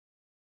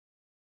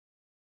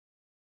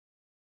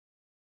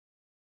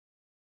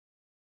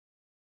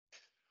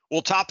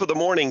Well, top of the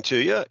morning to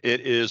you.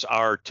 It is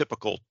our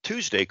typical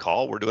Tuesday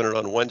call. We're doing it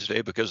on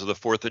Wednesday because of the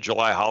 4th of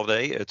July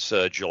holiday. It's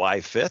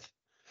July 5th.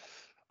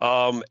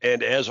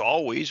 And as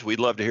always, we'd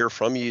love to hear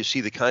from you. You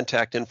see the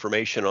contact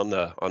information on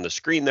the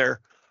screen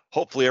there.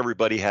 Hopefully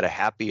everybody had a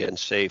happy and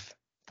safe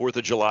 4th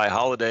of July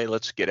holiday.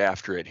 Let's get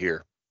after it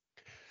here.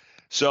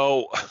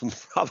 So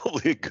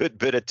probably a good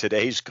bit of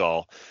today's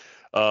call.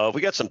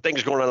 We got some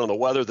things going on the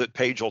weather that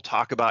Paige will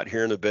talk about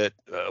here in a bit.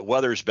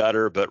 Weather's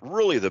better, but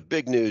really the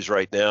big news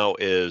right now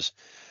is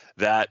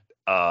that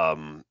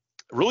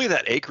really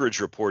that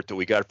acreage report that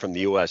we got from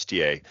the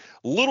USDA.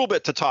 A little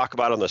bit to talk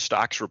about on the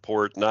stocks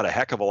report, not a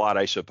heck of a lot,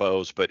 I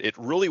suppose, but it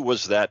really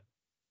was that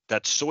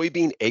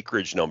soybean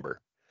acreage number.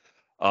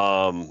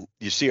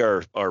 You see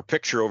our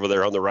picture over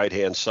there on the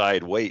right-hand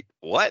side. Wait,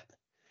 what?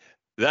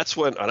 That's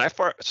when, and I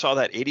saw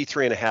that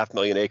 83.5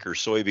 million acre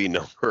soybean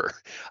number.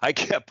 I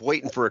kept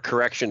waiting for a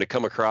correction to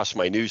come across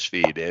my news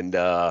feed, and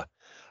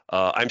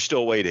I'm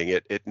still waiting.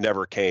 It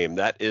never came.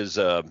 That is,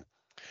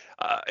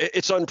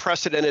 it's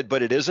unprecedented,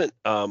 but it isn't.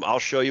 I'll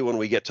show you when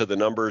we get to the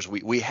numbers.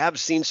 We have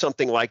seen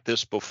something like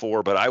this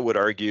before, but I would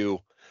argue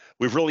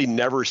we've really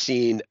never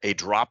seen a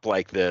drop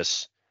like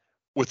this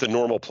with the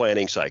normal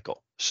planning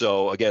cycle.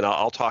 So again,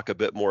 I'll talk a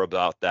bit more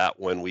about that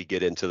when we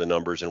get into the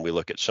numbers and we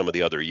look at some of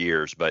the other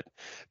years, but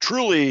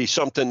truly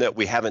something that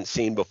we haven't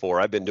seen before.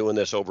 I've been doing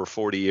this over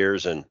 40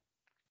 years, and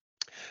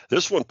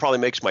this one probably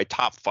makes my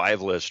top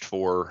 5 list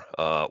for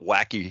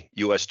wacky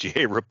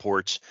USDA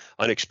reports,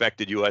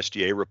 unexpected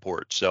USDA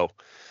reports. So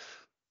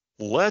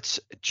let's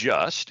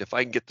just, if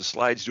I can get the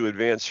slides to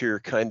advance here,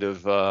 kind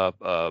of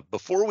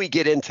before we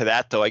get into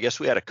that, though, I guess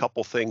we had a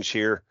couple things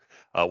here.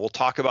 We'll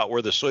talk about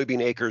where the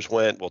soybean acres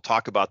went. We'll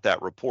talk about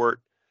that report.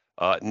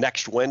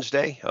 Next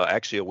Wednesday,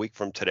 actually a week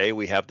from today,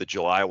 we have the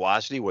July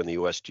WASDE when the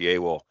USDA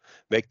will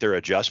make their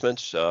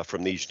adjustments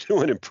from these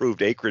new and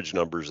improved acreage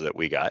numbers that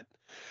we got.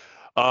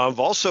 I've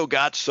also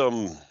got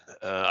some,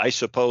 I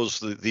suppose,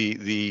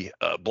 the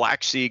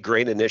Black Sea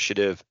Grain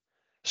Initiative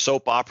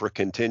soap opera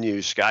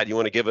continues. Scott, you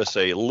want to give us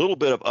a little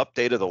bit of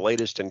update of the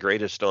latest and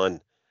greatest on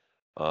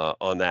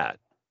that?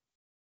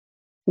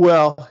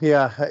 Well,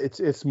 yeah,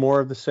 it's more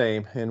of the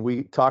same, and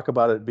we talk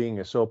about it being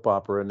a soap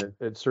opera, and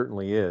it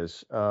certainly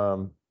is.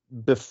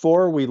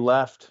 Before we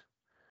left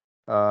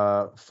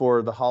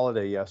for the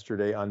holiday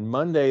yesterday, on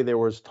Monday there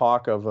was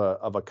talk of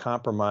a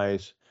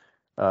compromise,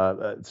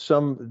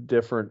 some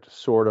different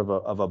sort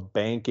of a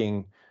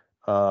banking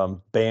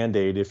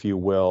band-aid, if you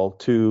will,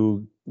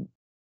 to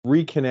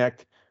reconnect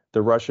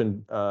the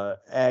Russian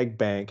ag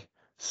bank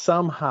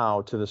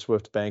somehow to the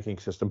SWIFT banking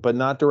system, but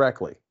not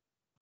directly.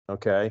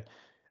 Okay.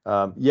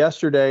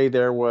 Yesterday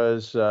there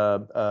was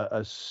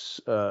a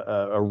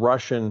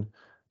Russian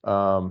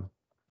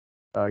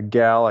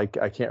gal, I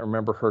can't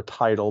remember her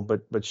title,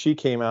 but she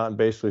came out and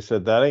basically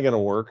said that ain't going to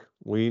work.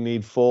 We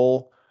need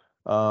full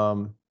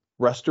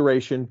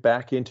restoration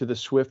back into the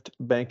SWIFT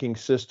banking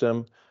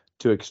system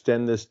to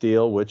extend this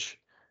deal,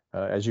 which,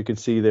 as you can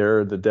see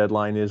there, the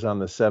deadline is on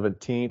the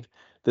 17th.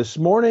 This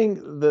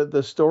morning,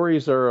 the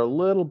stories are a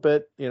little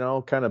bit,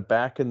 kind of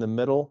back in the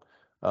middle.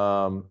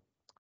 Now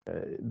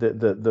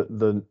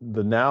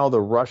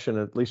the Russian,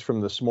 at least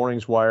from this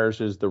morning's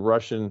wires, is the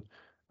Russian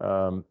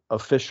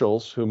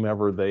officials,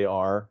 whomever they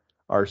are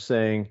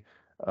saying,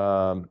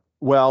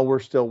 well, we're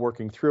still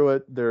working through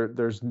it.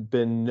 There's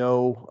been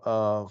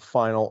no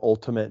final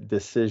ultimate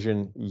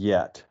decision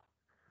yet.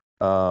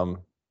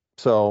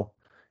 So,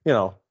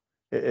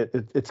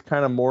 it's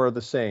kind of more of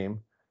the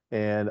same.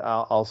 And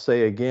I'll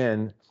say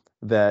again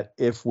that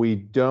if we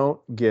don't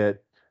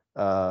get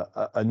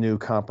a new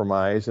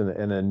compromise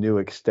and a new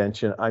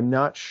extension, I'm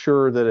not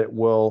sure that it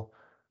will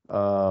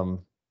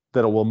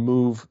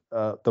move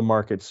the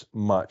markets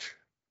much.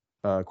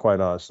 Quite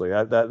honestly,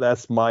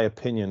 that's my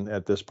opinion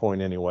at this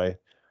point. Anyway,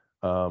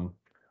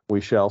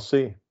 we shall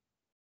see.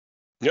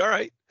 All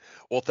right.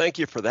 Well, thank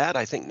you for that.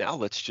 I think now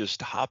let's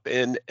just hop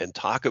in and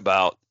talk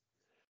about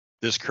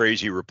this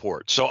crazy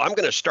report. So I'm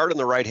going to start on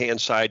the right-hand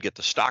side, get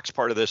the stocks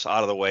part of this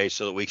out of the way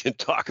so that we can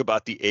talk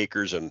about the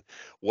acres and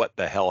what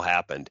the hell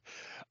happened.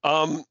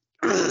 In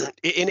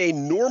a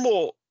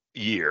normal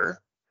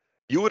year,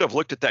 you would have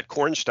looked at that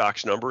corn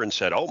stocks number and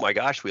said, oh my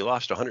gosh, we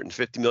lost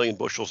 150 million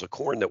bushels of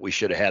corn that we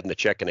should have had in the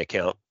checking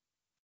account.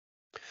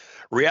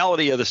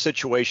 Reality of the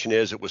situation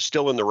is it was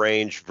still in the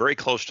range, very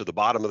close to the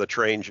bottom of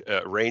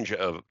the range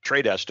of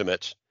trade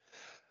estimates.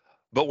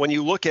 But when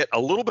you look at a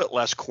little bit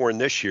less corn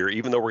this year,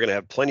 even though we're going to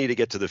have plenty to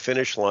get to the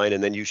finish line,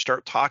 and then you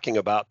start talking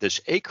about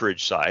this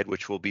acreage side,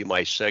 which will be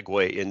my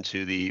segue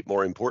into the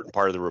more important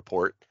part of the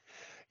report.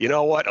 You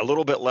know what? A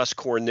little bit less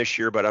corn this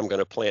year, but I'm going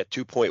to plant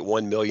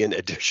 2.1 million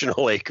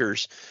additional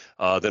acres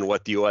than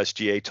what the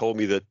USDA told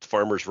me that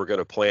farmers were going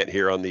to plant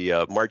here on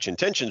the March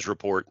intentions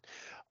report.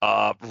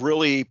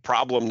 Really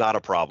problem, not a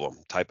problem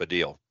type of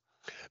deal.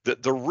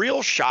 The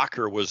real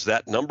shocker was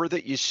that number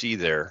that you see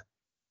there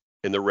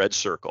in the red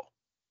circle.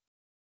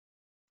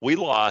 We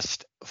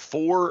lost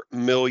 4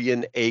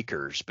 million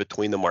acres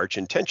between the March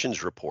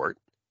intentions report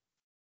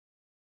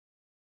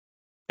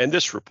And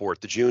this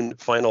report, the June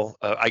final,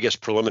 I guess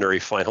preliminary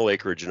final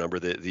acreage number,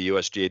 the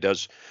USDA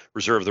does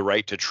reserve the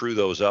right to true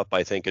those up,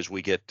 I think, as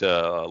we get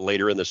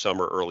later in the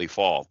summer, early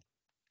fall.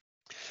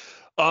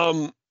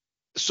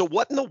 So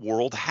what in the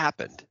world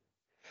happened?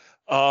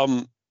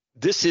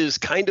 This is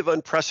kind of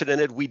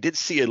unprecedented. We did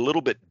see a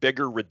little bit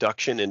bigger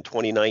reduction in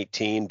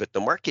 2019, but the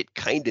market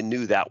kind of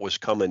knew that was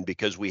coming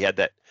because we had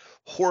that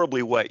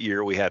horribly wet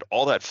year. We had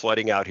all that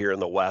flooding out here in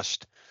the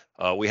West.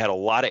 We had a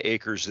lot of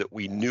acres that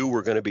we knew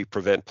were going to be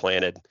prevent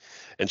planted.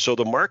 And so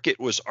the market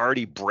was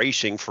already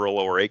bracing for a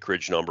lower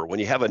acreage number. When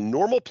you have a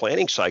normal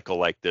planting cycle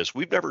like this,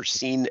 we've never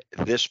seen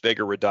this big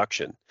a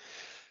reduction.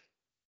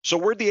 So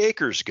where'd the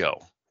acres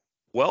go?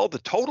 Well, the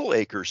total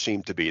acres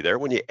seem to be there.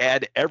 When you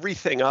add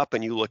everything up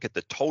and you look at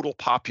the total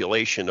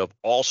population of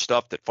all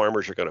stuff that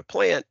farmers are going to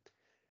plant,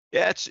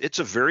 yeah, it's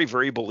a very,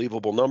 very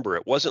believable number.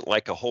 It wasn't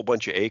like a whole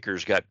bunch of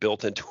acres got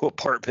built into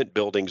apartment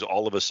buildings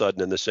all of a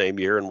sudden in the same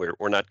year, and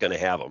we're not going to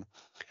have them.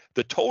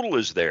 The total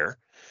is there.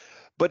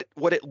 But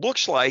what it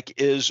looks like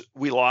is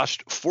we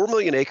lost 4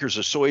 million acres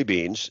of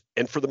soybeans,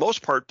 and for the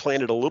most part,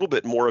 planted a little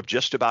bit more of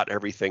just about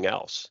everything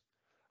else.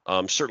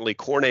 Certainly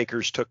corn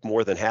acres took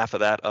more than half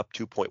of that, up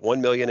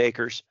 2.1 million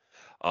acres.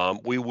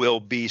 We will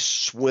be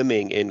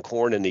swimming in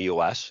corn in the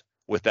U.S.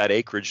 with that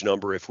acreage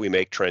number if we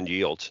make trend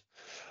yields.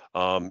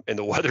 And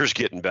the weather's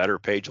getting better.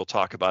 Paige will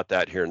talk about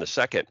that here in a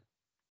second.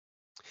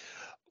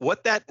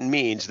 What that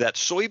means, that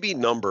soybean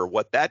number,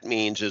 what that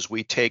means is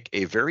we take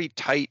a very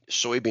tight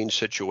soybean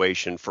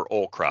situation for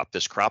old crop,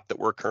 this crop that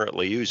we're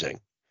currently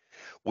using.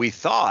 We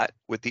thought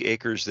with the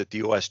acres that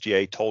the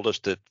USDA told us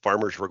that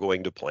farmers were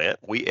going to plant,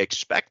 we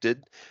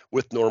expected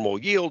with normal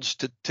yields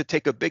to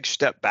take a big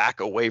step back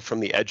away from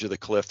the edge of the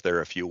cliff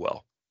there, if you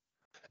will,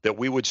 that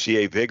we would see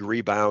a big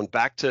rebound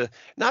back to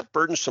not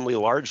burdensomely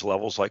large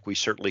levels like we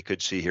certainly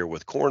could see here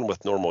with corn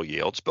with normal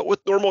yields, but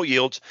with normal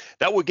yields,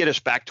 that would get us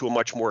back to a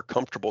much more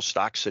comfortable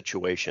stock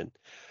situation.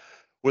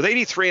 With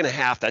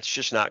 83.5, that's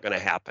just not going to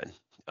happen.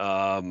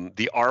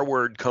 The R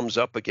word comes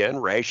up again,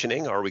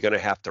 rationing. Are we going to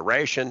have to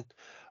ration?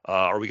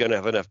 Are we going to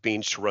have enough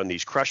beans to run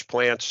these crush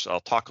plants?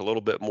 I'll talk a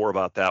little bit more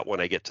about that when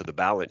I get to the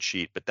balance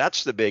sheet, but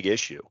that's the big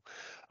issue.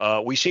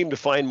 We seem to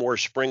find more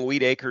spring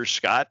wheat acres.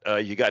 Scott,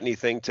 you got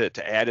anything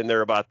to add in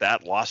there about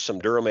that? Lost some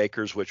durum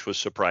acres, which was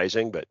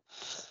surprising, but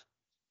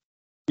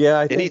yeah,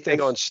 I think anything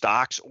on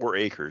stocks or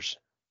acres?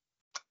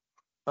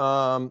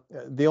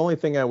 The only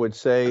thing I would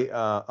say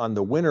on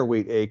the winter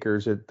wheat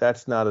acres,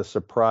 that's not a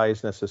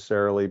surprise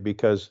necessarily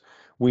because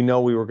we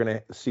know we were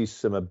going to see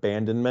some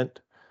abandonment.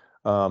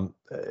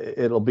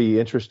 It'll be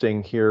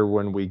interesting here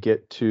when we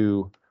get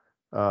to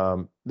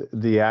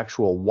the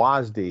actual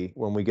WASDE,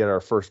 when we get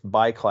our first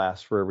buy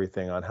class for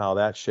everything on how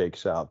that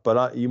shakes out.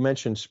 But you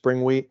mentioned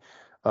spring wheat.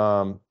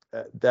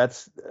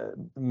 That's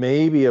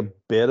maybe a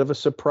bit of a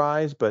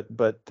surprise, but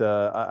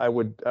I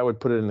would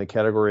put it in the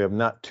category of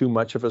not too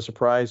much of a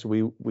surprise.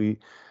 We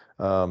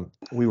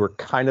were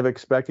kind of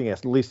expecting,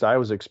 at least I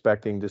was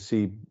expecting to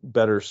see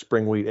better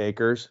spring wheat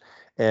acres,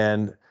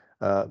 and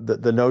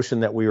the notion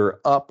that we were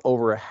up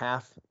over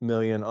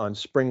 500,000 on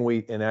spring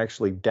wheat and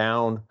actually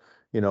down,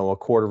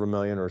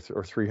 250,000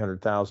 or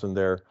 300,000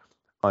 there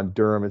on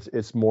durum.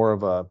 It's more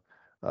of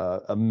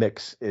a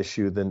mix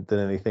issue than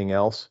anything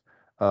else.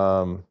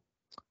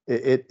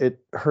 It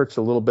hurts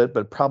a little bit,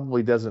 but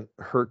probably doesn't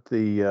hurt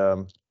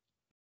the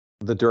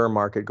durum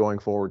market going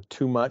forward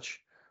too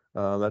much.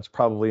 That's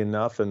probably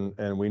enough,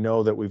 and we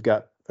know that we've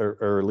got,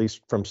 or at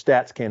least from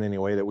StatsCan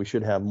anyway, that we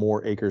should have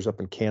more acres up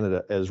in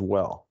Canada as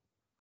well.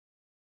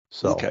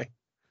 So. Okay.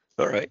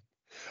 All right.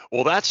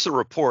 Well, that's the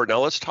report. Now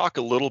let's talk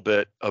a little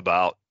bit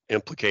about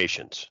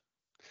implications.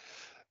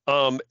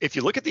 If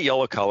you look at the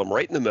yellow column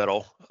right in the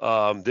middle,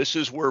 this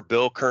is where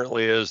Bill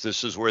currently is.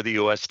 This is where the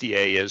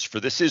USDA is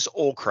for this is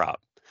old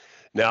crop.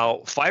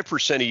 Now,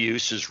 5% of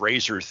use is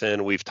razor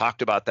thin. We've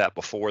talked about that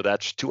before.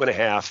 That's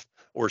 2.5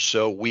 or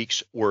so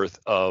weeks worth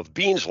of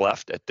beans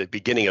left at the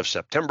beginning of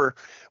September.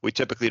 We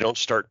typically don't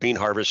start bean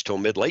harvest till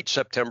mid-late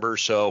September.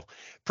 So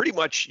pretty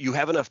much you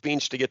have enough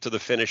beans to get to the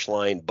finish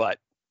line, but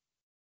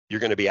you're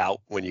going to be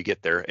out when you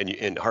get there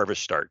and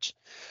harvest starts.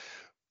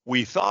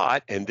 We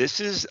thought, and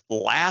this is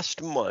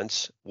last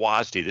month's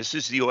WASDE, this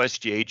is the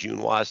USDA June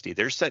WASDE.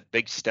 There's that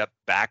big step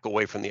back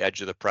away from the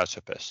edge of the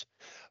precipice.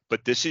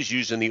 But this is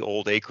using the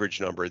old acreage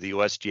number. The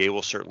USDA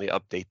will certainly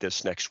update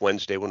this next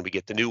Wednesday when we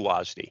get the new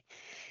WASDE.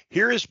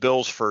 Here is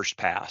Bill's first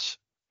pass.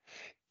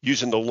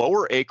 Using the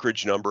lower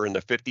acreage number and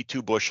the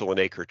 52 bushel an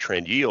acre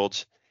trend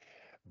yields,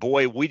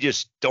 boy, we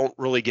just don't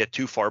really get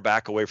too far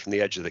back away from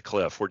the edge of the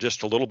cliff. We're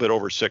just a little bit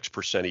over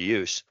 6% of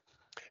use.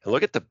 And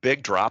look at the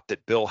big drop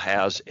that Bill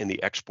has in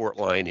the export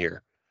line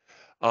here.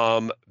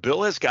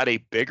 Bill has got a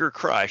bigger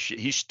crush.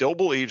 He still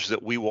believes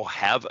that we will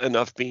have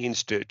enough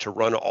beans to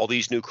run all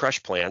these new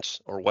crush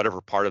plants or whatever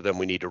part of them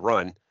we need to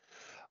run.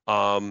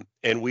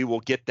 And we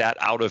will get that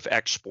out of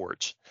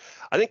exports.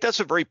 I think that's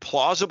a very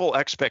plausible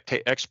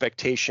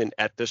expectation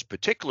at this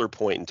particular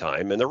point in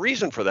time. And the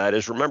reason for that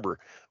is, remember,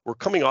 we're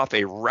coming off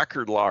a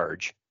record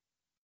large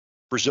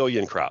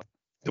Brazilian crop,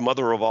 the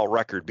mother of all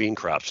record bean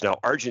crops. Now,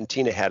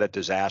 Argentina had a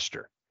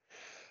disaster.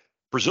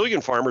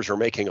 Brazilian farmers are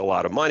making a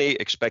lot of money,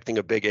 expecting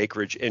a big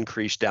acreage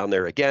increase down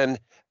there again.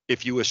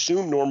 If you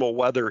assume normal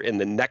weather in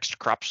the next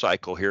crop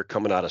cycle here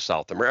coming out of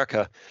South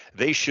America,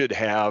 they should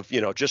have,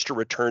 just a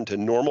return to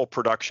normal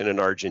production in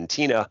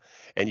Argentina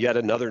and yet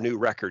another new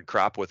record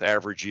crop with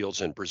average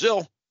yields in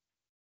Brazil.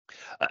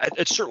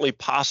 It's certainly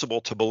possible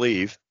to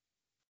believe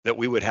that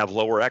we would have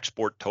lower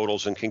export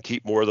totals and can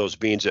keep more of those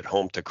beans at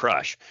home to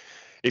crush.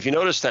 If you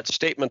notice, that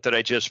statement that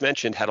I just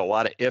mentioned had a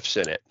lot of ifs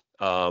in it.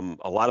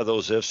 A lot of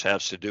those ifs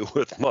has to do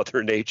with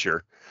Mother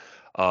Nature,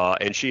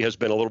 and she has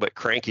been a little bit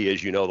cranky,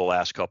 as you know, the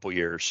last couple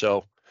years.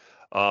 So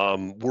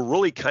we're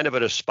really kind of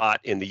at a spot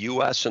in the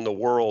U.S. and the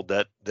world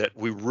that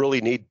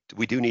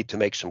we do need to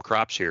make some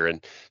crops here,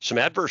 and some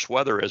adverse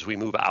weather as we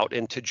move out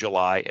into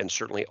July and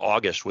certainly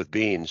August with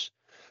beans.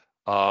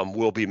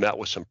 Will be met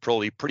with some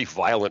pretty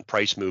violent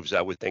price moves,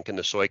 I would think, in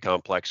the soy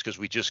complex, because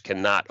we just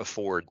cannot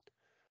afford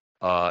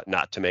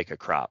not to make a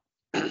crop.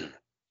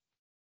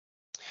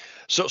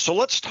 So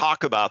let's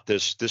talk about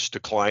this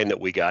decline that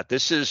we got.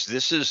 This is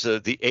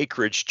the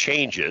acreage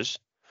changes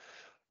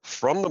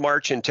from the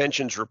March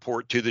intentions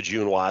report to the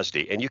June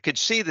WASDE, and you could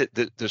see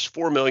that this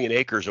 4 million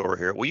acres over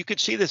here. Well, you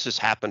could see this has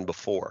happened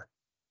before.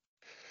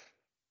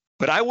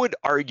 But I would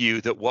argue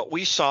that what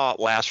we saw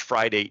last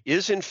Friday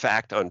is in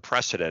fact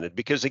unprecedented,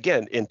 because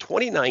again, in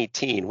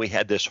 2019, we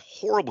had this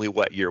horribly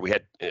wet year. We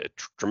had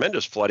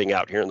tremendous flooding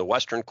out here in the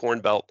Western Corn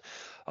Belt,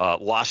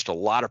 lost a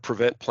lot of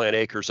prevent plant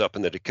acres up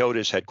in the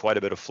Dakotas, had quite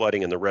a bit of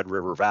flooding in the Red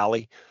River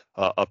Valley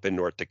up in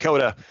North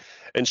Dakota.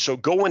 And so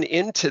going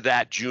into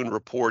that June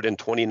report in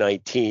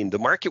 2019, the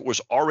market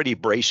was already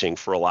bracing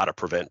for a lot of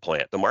prevent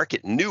plant. The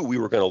market knew we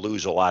were going to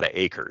lose a lot of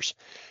acres.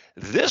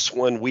 This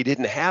one, we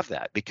didn't have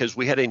that because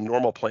we had a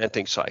normal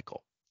planting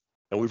cycle.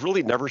 And we've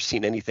really never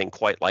seen anything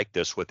quite like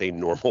this with a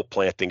normal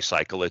planting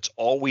cycle. It's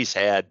always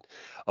had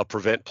a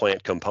prevent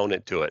plant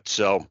component to it.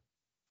 So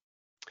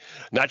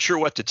not sure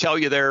what to tell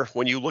you there.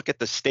 When you look at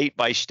the state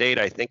by state,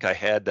 I think I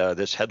had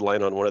this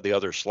headline on one of the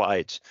other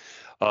slides.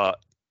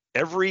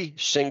 Every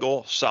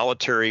single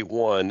solitary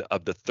one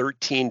of the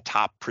 13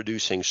 top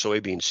producing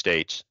soybean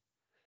states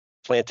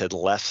planted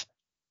less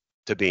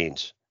to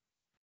beans.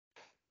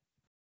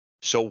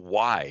 So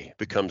why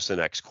becomes the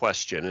next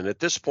question. And at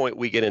this point,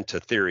 we get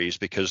into theories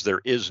because there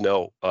is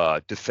no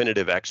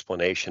definitive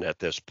explanation at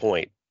this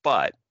point.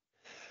 But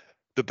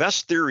the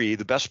best theory,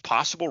 the best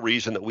possible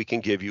reason that we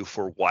can give you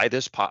for why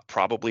this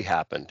probably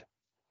happened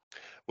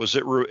was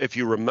that if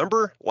you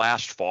remember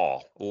last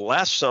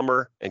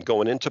summer and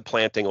going into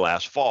planting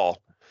last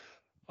fall,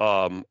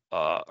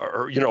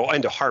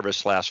 into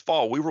harvest last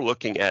fall, we were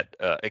looking at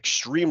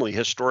extremely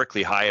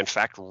historically high, in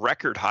fact,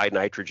 record high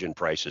nitrogen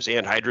prices.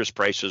 Anhydrous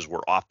prices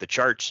were off the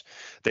charts.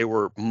 They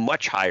were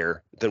much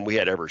higher than we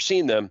had ever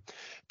seen them.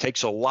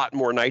 Takes a lot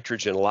more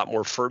nitrogen, a lot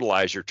more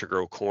fertilizer to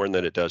grow corn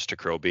than it does to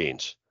grow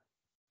beans.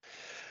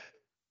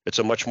 It's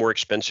a much more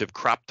expensive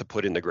crop to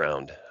put in the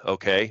ground,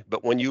 okay?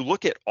 But when you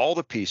look at all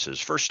the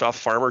pieces, first off,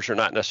 farmers are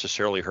not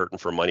necessarily hurting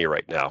for money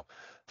right now.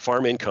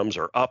 Farm incomes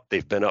are up.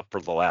 They've been up for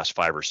the last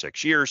 5 or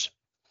 6 years.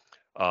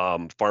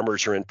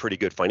 Farmers are in pretty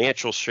good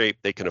financial shape.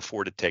 They can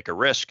afford to take a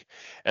risk.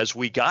 As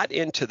we got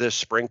into this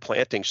spring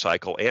planting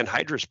cycle,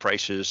 anhydrous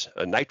prices,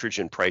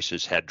 nitrogen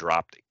prices had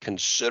dropped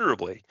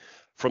considerably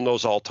from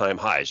those all-time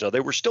highs. Now, they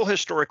were still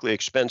historically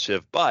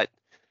expensive, but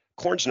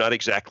corn's not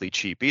exactly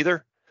cheap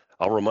either.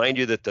 I'll remind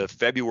you that the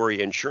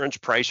February insurance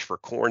price for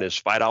corn is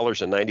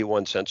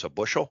 $5.91 a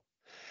bushel.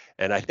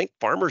 And I think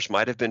farmers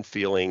might have been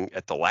feeling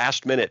at the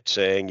last minute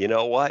saying, you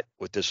know what,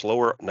 with this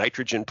lower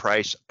nitrogen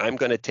price, I'm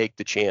going to take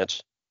the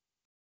chance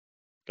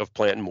of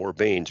planting more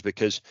beans,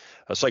 because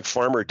it's like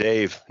Farmer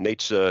Dave,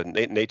 Nate's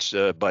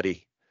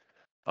buddy,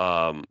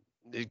 kind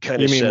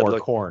of said, more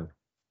look, corn.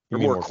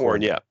 More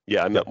corn. Yeah,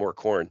 I meant more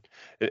corn.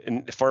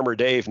 And Farmer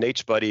Dave,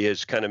 Nate's buddy,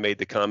 has kind of made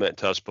the comment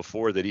to us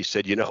before that he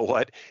said, you know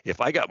what,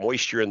 if I got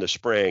moisture in the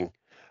spring,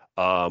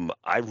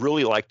 I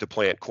really like to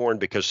plant corn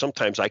because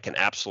sometimes I can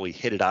absolutely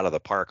hit it out of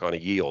the park on a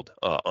yield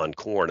on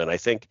corn. And I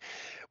think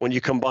when you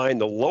combine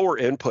the lower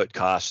input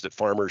costs that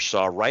farmers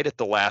saw right at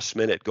the last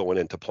minute going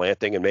into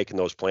planting and making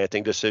those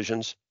planting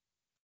decisions,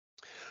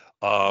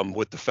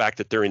 with the fact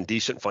that they're in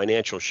decent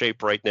financial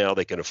shape right now,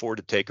 they can afford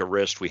to take a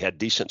risk. We had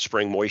decent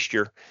spring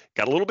moisture,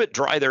 got a little bit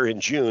dry there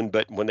in June,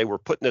 but when they were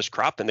putting this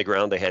crop in the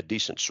ground, they had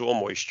decent soil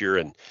moisture.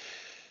 And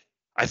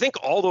I think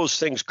all those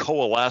things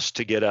coalesce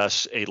to get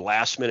us a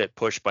last minute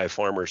push by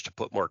farmers to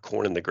put more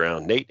corn in the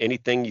ground. Nate,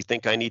 anything you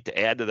think I need to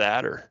add to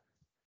that? Or?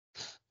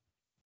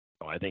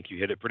 Oh, I think you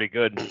hit it pretty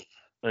good.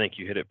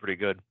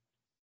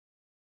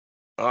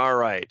 All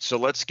right, so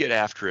let's get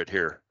after it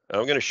here.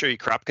 I'm going to show you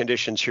crop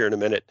conditions here in a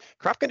minute.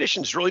 Crop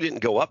conditions really didn't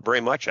go up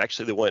very much.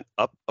 Actually, they went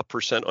up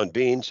 1% on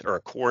beans, or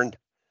corn,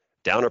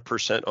 down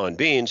 1% on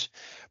beans.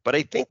 But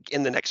I think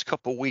in the next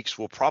couple of weeks,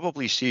 we'll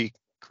probably see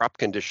crop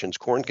conditions,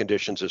 corn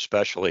conditions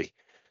especially,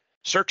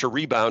 start to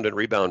rebound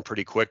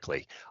pretty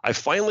quickly. I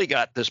finally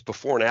got this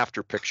before and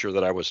after picture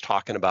that I was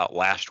talking about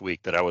last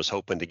week that I was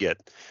hoping to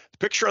get. The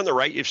picture on the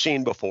right you've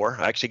seen before.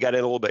 I actually got in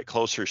a little bit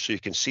closer so you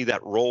can see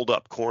that rolled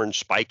up corn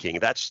spiking.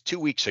 That's 2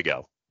 weeks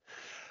ago.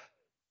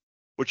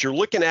 What you're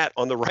looking at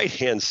on the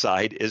right-hand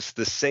side is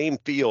the same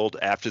field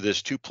after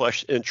this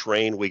 2+ inch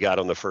rain we got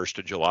on the 1st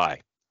of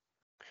July.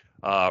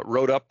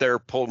 Rode up there,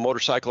 pulled a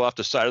motorcycle off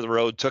the side of the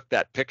road, took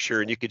that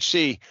picture, and you could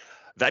see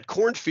that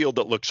cornfield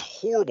that looks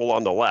horrible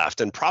on the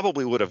left and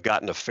probably would have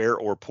gotten a fair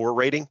or poor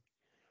rating.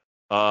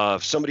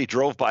 If somebody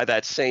drove by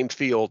that same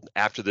field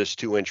after this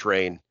 2-inch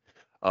rain,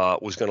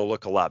 was going to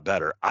look a lot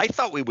better. I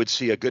thought we would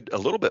see a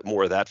little bit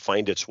more of that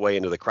find its way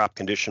into the crop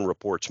condition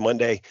reports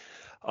Monday.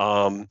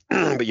 But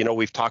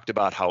we've talked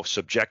about how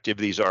subjective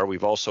these are.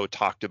 We've also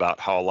talked about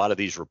how a lot of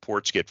these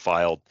reports get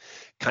filed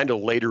kind of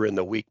later in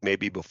the week,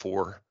 maybe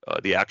before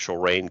the actual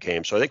rain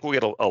came. So I think we'll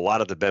get a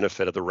lot of the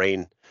benefit of the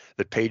rain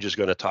that Paige is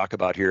going to talk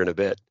about here in a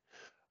bit.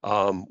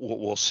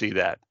 We'll see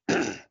that.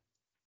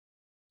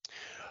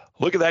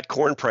 Look at that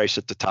corn price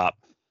at the top.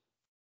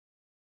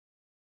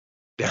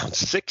 Down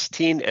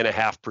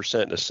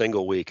 16.5% in a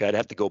single week. I'd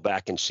have to go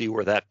back and see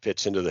where that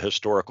fits into the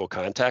historical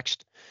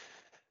context.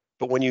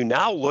 But when you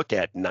now look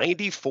at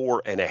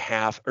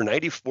 94.5 or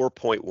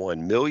 94.1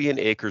 million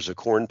acres of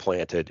corn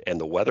planted and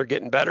the weather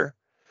getting better,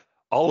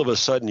 all of a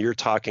sudden you're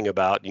talking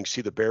about, you can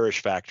see the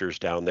bearish factors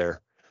down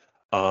there.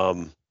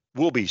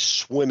 We'll be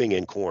swimming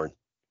in corn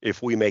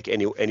if we make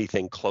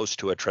anything close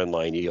to a trend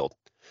line yield.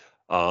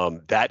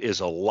 That is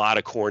a lot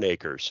of corn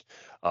acres.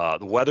 The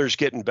weather's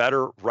getting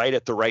better right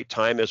at the right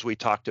time, as we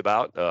talked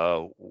about.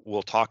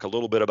 We'll talk a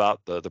little bit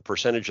about the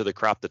percentage of the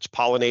crop that's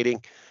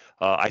pollinating.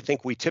 I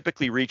think we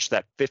typically reach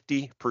that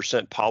 50%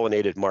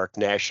 pollinated mark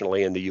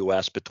nationally in the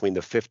U.S. between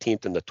the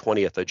 15th and the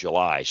 20th of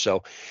July.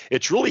 So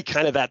it's really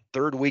kind of that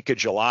third week of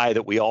July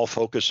that we all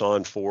focus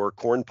on for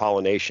corn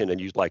pollination,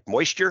 and you like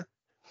moisture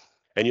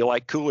and you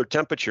like cooler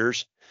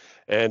temperatures.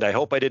 And I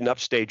hope I didn't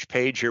upstage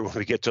Paige here when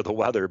we get to the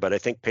weather, but I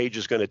think Paige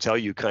is going to tell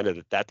you kind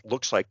of that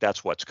looks like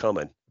that's what's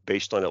coming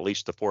based on at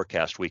least the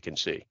forecast we can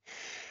see.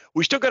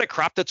 We still got a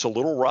crop that's a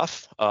little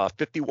rough.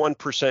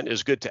 51%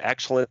 is good to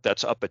excellent.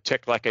 That's up a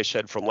tick, like I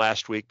said, from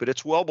last week, but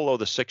it's well below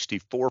the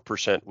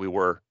 64% we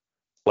were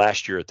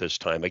last year at this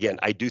time. Again,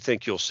 I do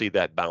think you'll see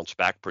that bounce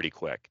back pretty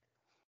quick.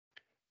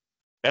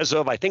 As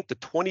of, I think, the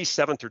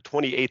 27th or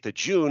 28th of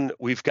June,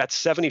 we've got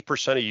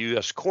 70% of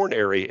U.S. corn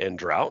area in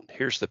drought.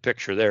 Here's the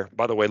picture there.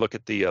 By the way, look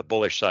at the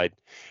bullish side.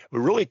 We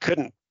really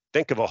couldn't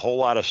think of a whole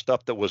lot of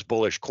stuff that was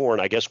bullish corn.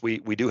 I guess we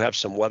do have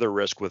some weather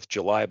risk with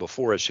July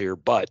before us here,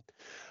 but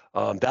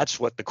that's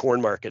what the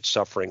corn market's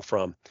suffering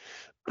from.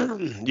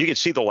 You can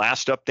see the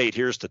last update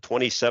here is the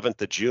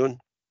 27th of June.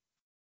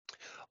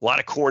 A lot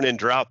of corn in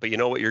drought, but you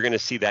know what? You're going to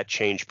see that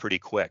change pretty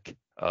quick,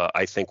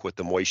 I think, with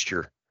the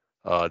moisture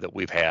that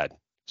we've had.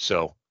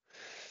 So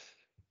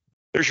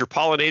there's your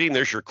pollinating.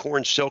 There's your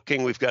corn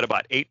silking. We've got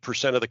about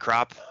 8% of the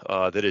crop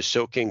that is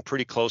silking,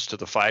 pretty close to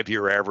the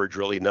 5-year average.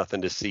 Really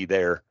nothing to see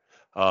there.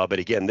 But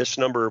again, this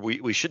number,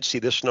 we should see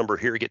this number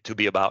here get to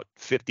be about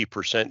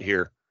 50%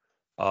 here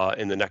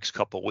in the next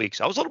couple of weeks.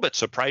 I was a little bit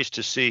surprised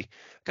to see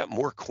got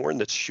more corn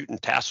that's shooting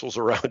tassels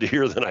around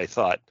here than I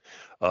thought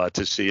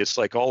to see. It's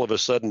like all of a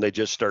sudden they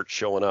just start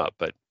showing up.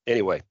 But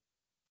anyway,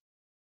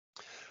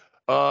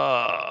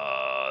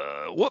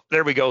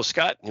 there we go,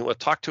 Scott. You want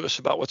to talk to us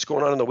about what's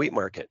going on in the wheat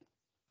market?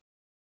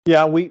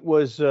 Yeah, wheat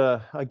was,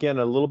 again,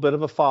 a little bit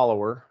of a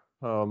follower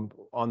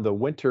on the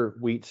winter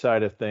wheat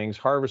side of things.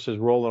 Harvest is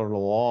rolling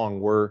along.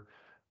 We're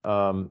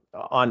on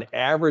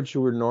average,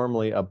 we're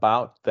normally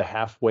about the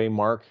halfway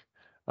mark.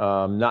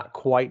 Not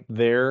quite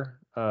there.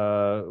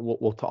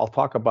 I'll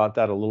talk about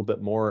that a little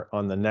bit more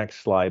on the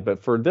next slide.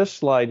 But for this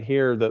slide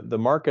here, the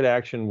market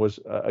action was,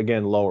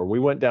 again, lower. We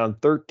went down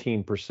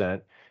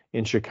 13%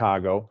 in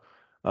Chicago.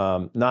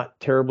 Not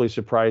terribly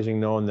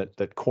surprising knowing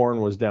that corn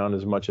was down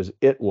as much as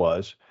it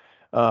was.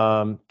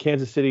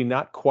 Kansas City,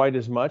 not quite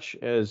as much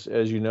as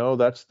you know.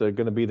 That's going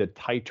to be the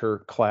tighter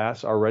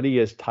class. Already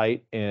is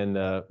tight and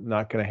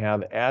not going to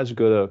have as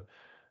good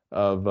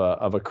of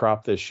a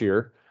crop this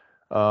year.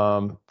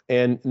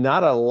 And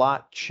not a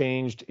lot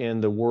changed in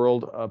the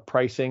world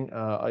pricing,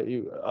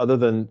 other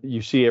than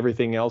you see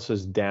everything else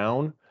is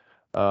down.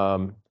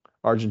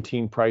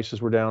 Argentine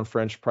prices were down,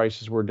 French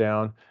prices were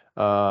down,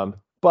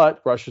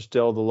 but Russia's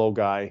still the low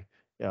guy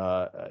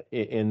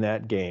in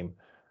that game.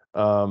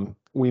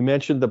 We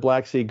mentioned the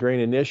Black Sea Grain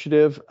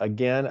Initiative.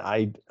 Again,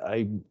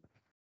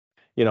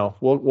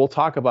 we'll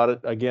talk about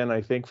it again,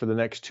 I think, for the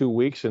next 2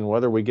 weeks and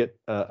whether we get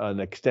an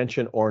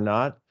extension or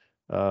not.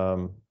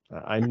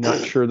 I'm not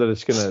sure that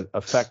it's going to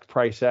affect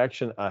price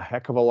action a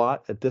heck of a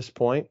lot at this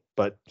point,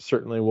 but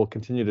certainly we'll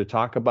continue to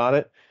talk about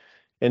it.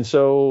 And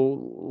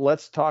so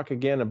let's talk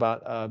again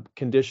about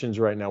conditions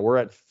right now. We're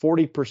at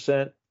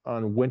 40%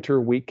 on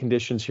winter wheat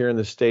conditions here in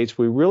the States.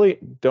 We really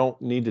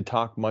don't need to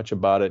talk much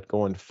about it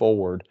going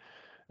forward.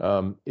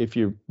 If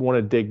you want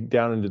to dig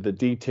down into the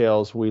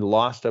details, we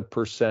lost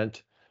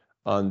 1%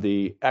 on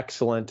the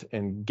excellent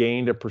and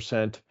gained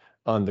 1%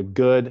 on the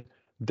good.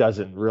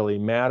 Doesn't really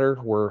matter.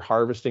 We're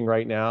harvesting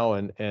right now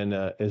and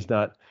is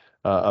not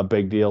a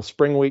big deal.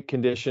 Spring wheat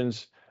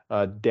conditions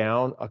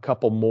down a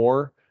couple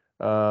more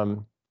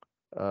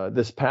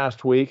this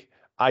past week.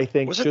 I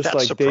think wasn't just that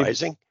like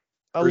surprising?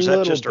 Or is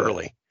that just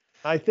early?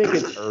 I think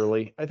it's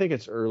early. I think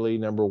it's early,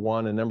 number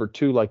one. And number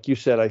two, like you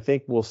said, I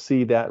think we'll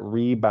see that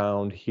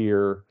rebound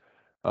here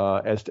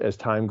as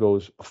time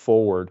goes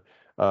forward.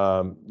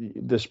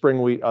 The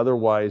spring wheat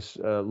otherwise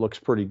looks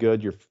pretty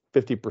good. You're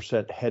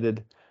 50%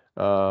 headed.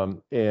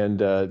 And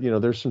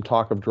there's some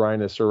talk of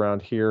dryness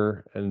around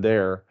here and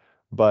there,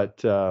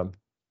 but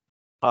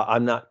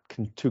I'm not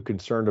too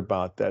concerned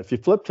about that. If you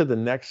flip to the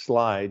next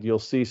slide, you'll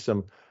see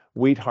some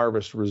wheat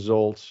harvest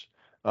results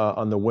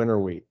on the winter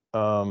wheat.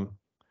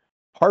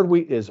 Hard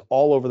wheat is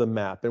all over the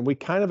map, and we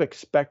kind of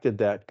expected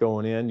that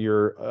going in.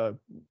 You're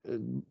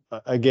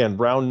again,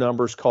 round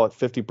numbers, call it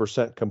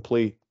 50%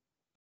 complete.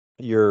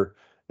 You're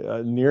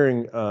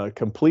nearing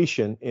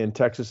completion in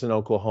Texas and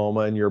Oklahoma,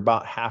 and you're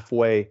about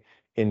halfway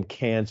in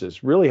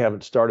Kansas. Really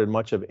haven't started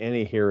much of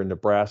any here in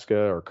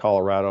Nebraska or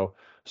Colorado,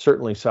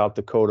 certainly South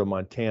Dakota,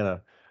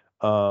 Montana,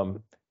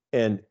 um,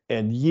 and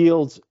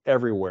yields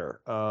everywhere.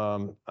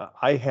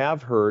 I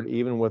have heard,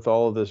 even with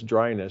all of this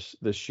dryness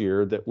this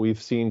year, that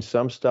we've seen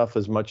some stuff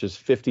as much as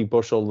 50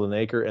 bushel an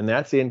acre, and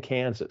that's in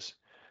Kansas.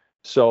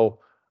 So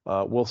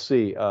we'll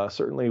see.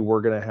 Certainly,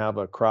 we're going to have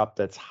a crop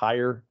that's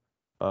higher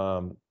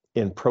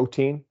in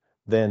protein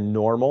than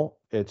normal.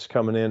 It's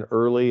coming in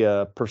early,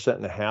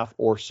 1.5%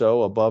 or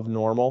so above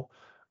normal.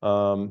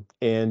 And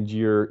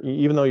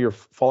even though your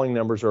falling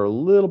numbers are a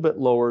little bit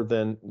lower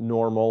than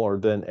normal or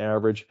than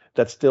average,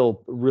 that's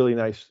still really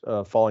nice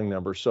falling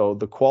numbers. So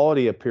the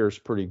quality appears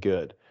pretty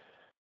good.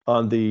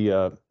 On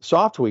the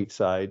soft wheat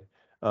side,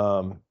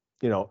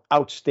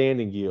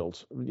 outstanding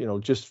yields,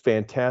 just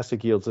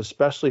fantastic yields,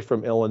 especially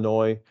from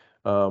Illinois.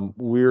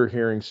 We're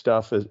hearing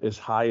stuff as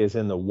high as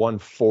in the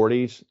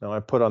 140s. Now I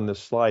put on this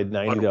slide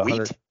 90 to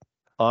 100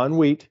 on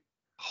wheat.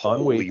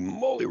 Holy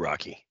moly,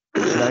 Rocky.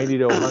 90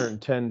 to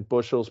 110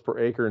 bushels per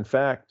acre. In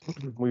fact,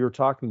 we were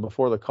talking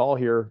before the call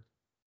here.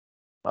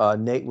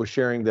 Nate was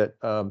sharing that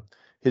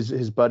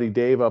his buddy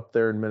Dave up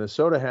there in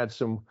Minnesota had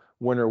some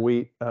winter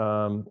wheat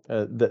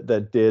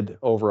that did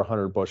over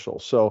 100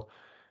 bushels. So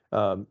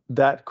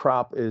that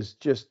crop is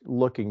just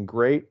looking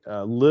great.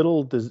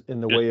 Little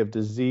in the way of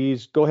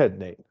disease. Go ahead,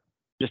 Nate.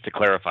 Just to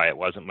clarify, it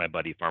wasn't my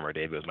buddy Farmer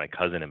Dave. It was my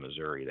cousin in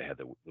Missouri that had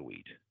the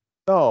wheat.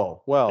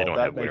 Oh, well, they don't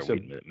that have makes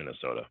winter wheat in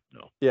Minnesota.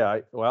 No.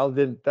 Yeah, well,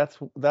 then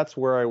that's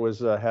where I was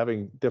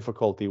having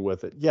difficulty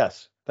with it.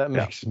 Yes, that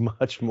makes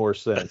much more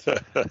sense.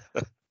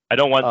 I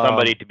don't want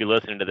somebody to be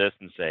listening to this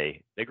and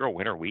say they grow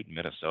winter wheat in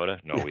Minnesota.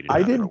 No, we do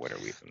not grow winter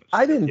wheat in Minnesota.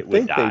 I didn't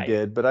think they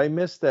did, but I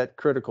missed that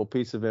critical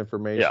piece of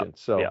information.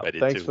 So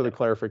thanks for the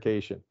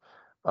clarification.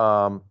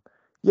 But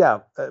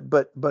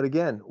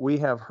again, we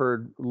have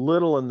heard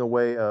little in the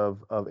way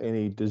of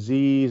any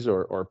disease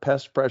or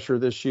pest pressure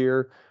this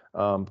year.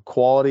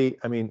 Quality,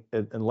 I mean,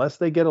 unless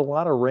they get a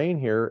lot of rain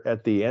here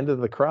at the end of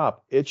the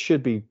crop, it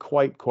should be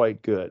quite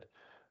good.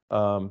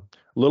 A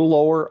little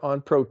lower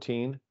on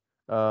protein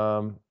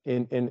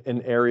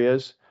in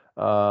areas.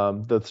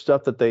 The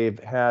stuff that they've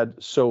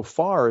had so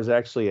far is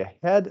actually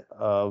ahead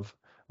of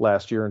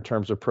last year in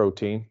terms of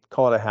protein.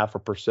 Call it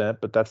 0.5%,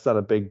 but that's not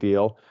a big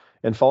deal.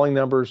 And falling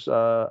numbers,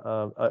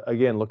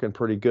 again, looking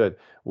pretty good.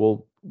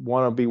 We'll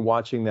want to be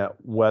watching that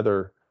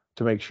weather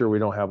to make sure we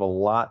don't have a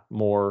lot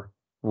more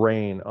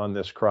rain on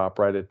this crop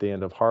right at the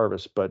end of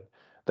harvest. But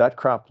that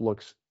crop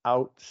looks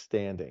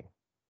outstanding.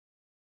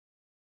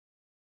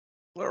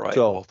 All right.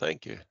 Well,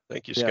 thank you.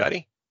 Thank you,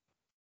 Scotty.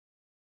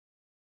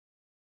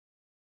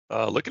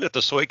 Looking at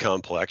the soy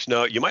complex.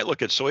 Now, you might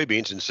look at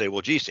soybeans and say,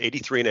 well, geez,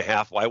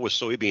 83.5. Why was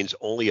soybeans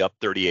only up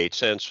 38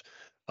 cents,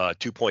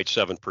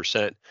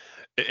 2.7%?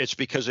 It's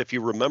because if you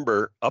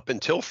remember, up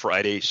until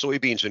Friday,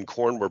 soybeans and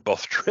corn were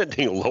both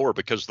trending lower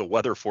because the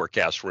weather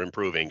forecasts were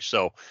improving.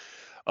 So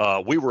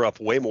we were up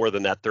way more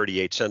than that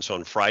 38 cents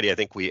on Friday. I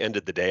think we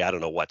ended the day,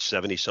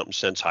 70-something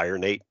cents higher,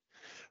 Nate.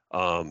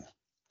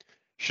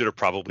 Should have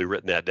probably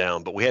written that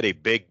down, but we had a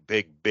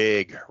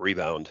big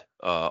rebound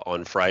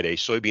on Friday.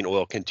 Soybean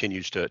oil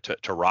continues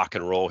to rock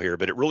and roll here,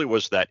 but it really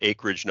was that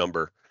acreage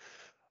number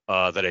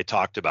that I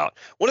talked about.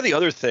 One of the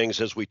other things,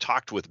 as we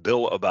talked with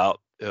Bill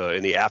about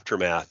in the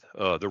aftermath,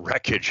 the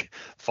wreckage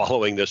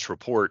following this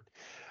report,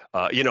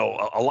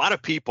 a lot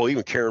of people,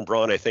 even Karen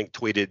Braun, I think,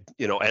 tweeted,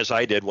 as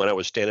I did when I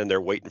was standing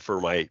there waiting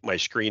for my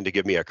screen to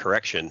give me a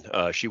correction.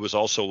 She was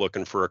also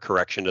looking for a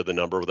correction to the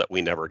number that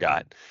we never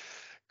got.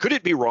 Could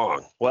it be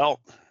wrong? Well,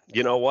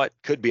 you know what?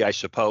 Could be, I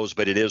suppose,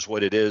 but it is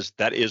what it is.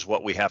 That is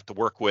what we have to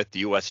work with.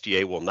 The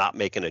USDA will not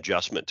make an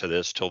adjustment to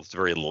this till the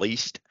very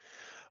least,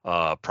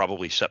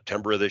 probably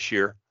September of this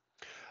year.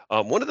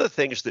 One of the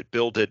things that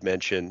Bill did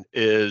mention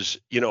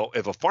is,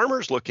 if a farmer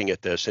is looking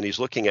at this and he's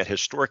looking at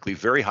historically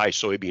very high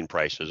soybean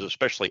prices,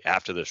 especially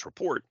after this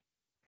report,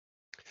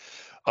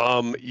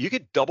 you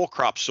get double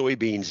crop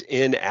soybeans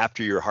in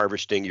after you're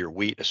harvesting your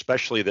wheat,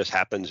 especially this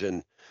happens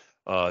in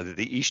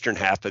the eastern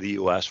half of the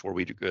U.S. where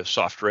we do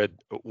soft red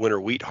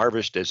winter wheat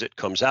harvest as it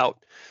comes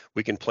out.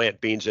 We can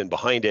plant beans in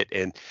behind it,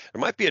 and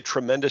there might be a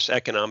tremendous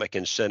economic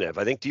incentive.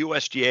 I think the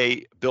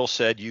USDA, Bill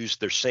said, used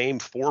their same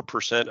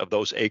 4% of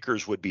those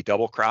acres would be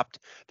double cropped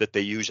that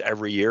they use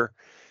every year.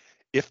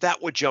 If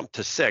that would jump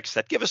to 6,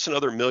 that'd give us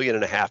another 1.5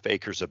 million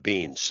acres of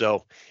beans.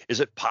 So is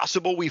it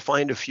possible we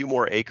find a few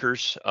more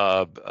acres,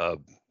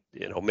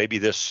 maybe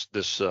this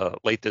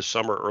late this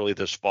summer, early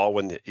this fall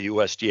when the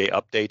USDA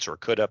updates or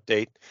could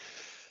update?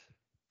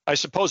 I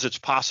suppose it's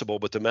possible,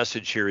 but the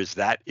message here is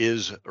that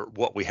is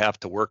what we have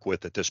to work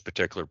with at this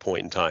particular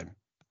point in time.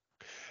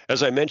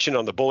 As I mentioned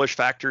on the bullish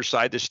factor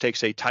side, this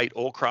takes a tight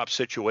old crop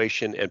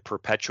situation and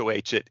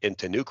perpetuates it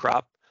into new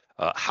crop.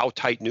 How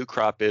tight new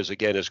crop is,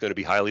 again, is going to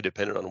be highly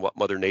dependent on what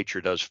Mother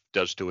Nature does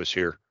to us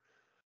here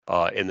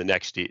in the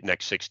next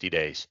 60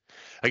 days.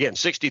 Again,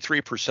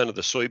 63% of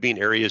the soybean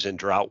area is in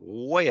drought,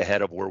 way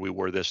ahead of where we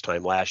were this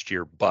time last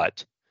year,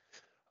 but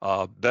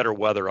better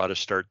weather ought to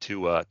start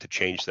to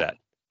change that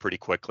pretty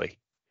quickly.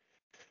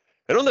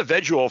 And on the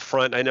veg oil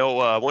front, I know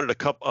I wanted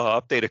to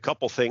update a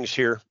couple things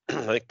here. I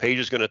think Paige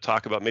is going to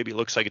talk about maybe it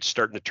looks like it's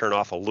starting to turn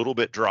off a little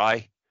bit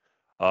dry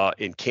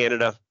in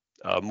Canada.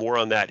 More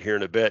on that here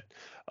in a bit.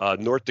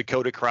 North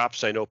Dakota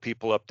crops, I know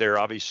people up there,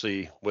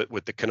 obviously,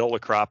 with the canola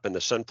crop and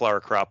the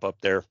sunflower crop up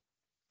there.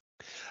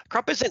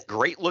 Crop isn't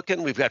great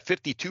looking. We've got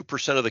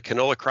 52% of the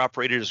canola crop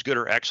rated as good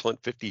or excellent,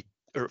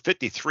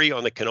 53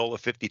 on the canola,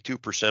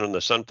 52% on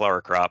the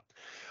sunflower crop.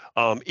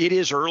 It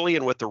is early,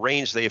 and with the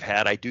rains they've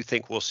had, I do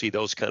think we'll see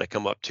those kind of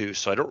come up too.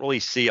 So I don't really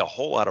see a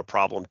whole lot of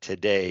problem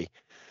today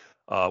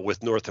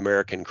with North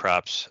American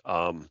crops.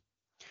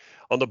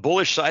 On the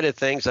bullish side of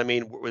things, I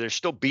mean, they're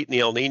still beating the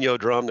El Nino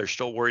drum. They're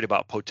still worried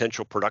about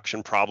potential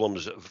production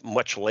problems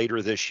much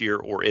later this year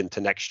or into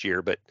next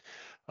year. But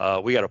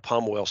we got a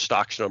palm oil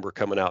stocks number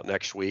coming out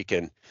next week,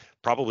 and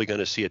probably going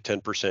to see a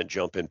 10%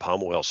 jump in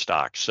palm oil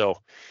stocks. So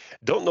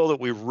don't know that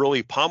we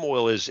really, palm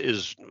oil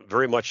is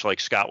very much like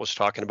Scott was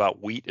talking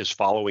about. Wheat is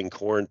following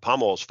corn.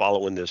 Palm oil is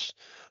following this,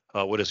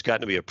 what has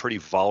gotten to be a pretty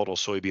volatile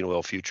soybean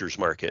oil futures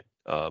market.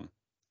 And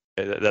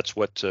that's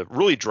what's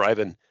really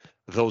driving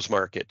those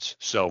markets.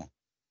 So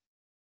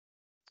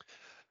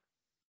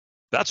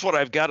that's what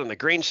I've got on the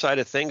grain side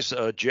of things.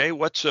 Jay,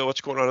 what's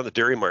going on in the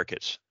dairy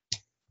markets?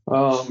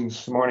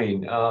 Good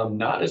morning.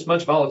 Not as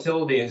much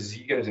volatility as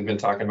you guys have been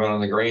talking about on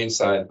the grain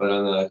side, but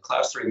on the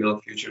class 3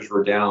 milk futures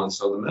we're down.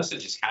 So the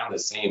message is kind of the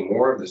same,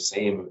 more of the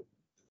same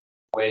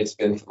way it's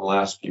been for the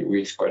last few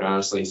weeks, quite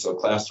honestly. So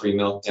class 3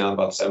 milk down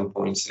about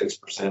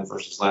 7.6%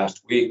 versus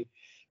last week.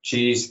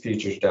 Cheese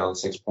futures down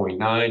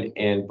 6.9%,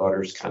 and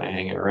butter's kind of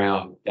hanging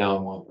around,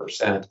 down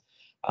 1%.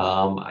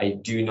 I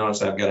do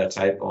notice I've got a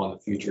typo on the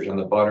futures on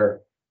the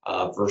butter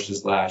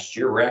versus last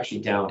year. We're actually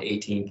down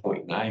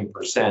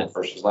 18.9%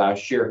 versus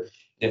last year.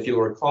 If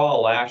you'll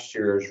recall, last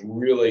year is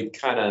really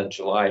kind of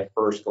July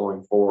 1st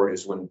going forward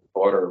is when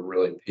butter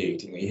really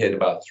peaked, and we hit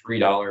about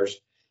 $3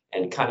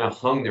 and kind of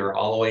hung there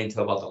all the way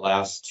until about the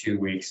last 2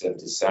 weeks of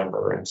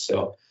December. And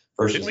so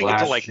versus didn't we last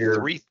get to like year,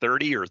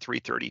 330 or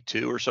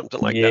 332 or something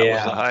like that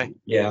was the high?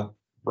 Yeah.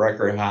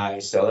 Record high.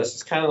 So this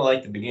is kind of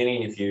like the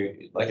beginning. If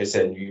you, like I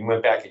said, you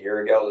went back a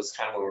year ago, this is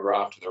kind of when we were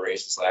off to the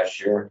races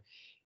last year,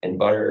 and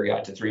butter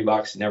got to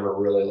 $3, never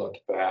really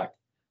looked back.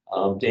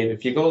 Dave,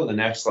 if you go to the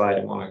next slide,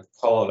 I want to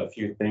call out a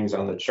few things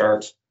on the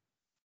charts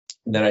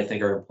that I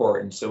think are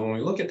important. So when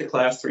we look at the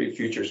class 3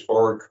 futures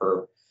forward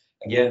curve,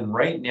 again,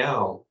 right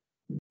now,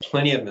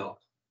 plenty of milk.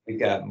 We've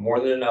got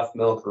more than enough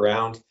milk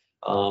around.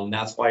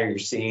 That's why you're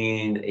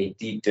seeing a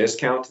deep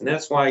discount. And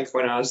that's why,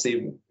 quite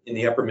honestly, in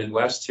the upper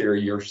Midwest here,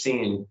 you're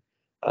seeing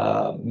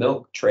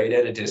milk trade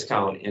at a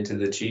discount into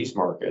the cheese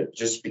market,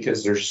 just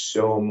because there's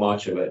so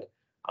much of it.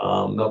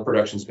 Milk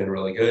production's been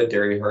really good.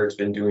 Dairy herd's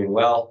been doing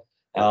well.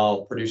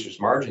 Now producers'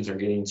 margins are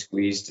getting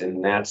squeezed,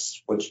 and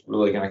that's what's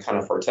really going to kind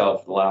of foretell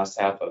for the last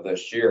half of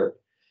this year.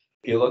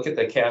 If you look at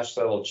the cash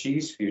settled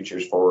cheese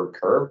futures forward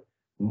curve,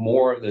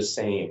 more of the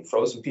same.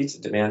 Frozen pizza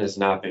demand has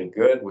not been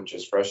good, which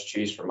is fresh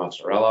cheese for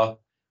mozzarella.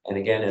 And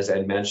again, as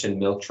I mentioned,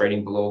 milk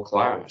trading below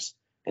class.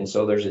 And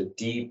so there's a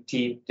deep,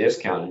 deep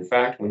discount. In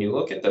fact, when you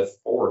look at the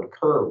forward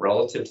curve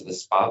relative to the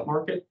spot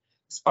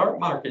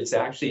market's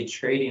actually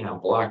trading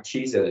on block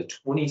cheese at a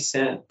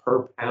 20-cent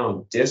per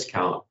pound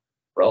discount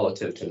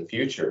relative to the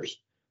futures.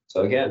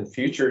 So again,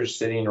 futures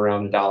sitting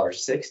around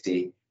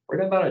 $1.60.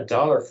 We're at about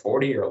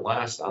 $1.40 or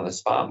less on the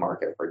spot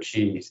market for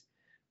cheese.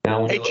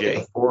 Now, when you look at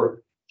the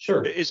forward,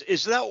 sure.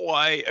 Is that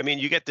why? I mean,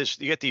 you get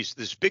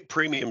these big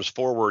premiums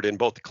forward in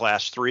both the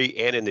class 3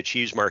 and in the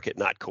cheese market,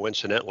 not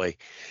coincidentally.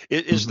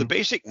 Is the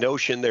basic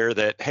notion there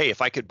that, hey,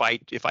 if I could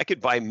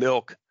buy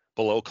milk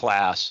below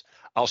class,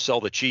 I'll sell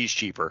the cheese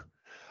cheaper.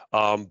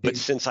 But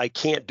since I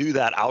can't do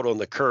that out on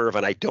the curve,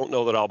 and I don't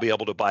know that I'll be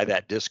able to buy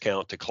that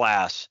discount to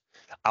class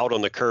out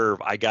on the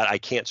curve, I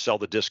can't sell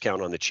the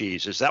discount on the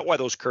cheese. Is that why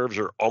those curves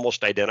are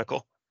almost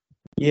identical?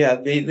 Yeah,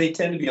 they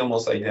tend to be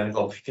almost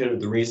identical because of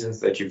the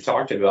reasons that you've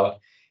talked about.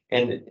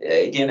 And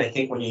again, I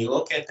think when you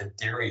look at the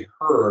dairy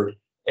herd,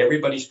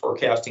 everybody's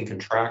forecasting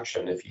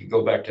contraction. If you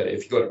go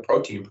to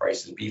protein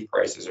prices, beef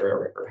prices are at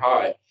record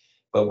high,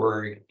 but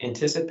we're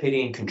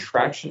anticipating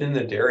contraction in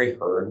the dairy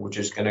herd, which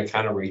is going to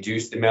kind of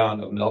reduce the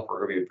amount of milk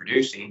we're going to be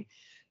producing.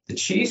 The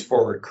cheese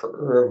forward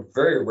curve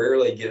very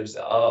rarely gives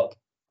up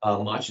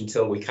much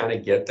until we kind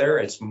of get there.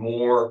 It's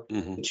more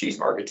the cheese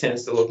market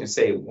tends to look and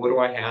say, what do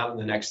I have in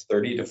the next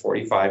 30 to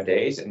 45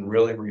 days, and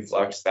really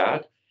reflects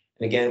that.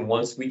 And again,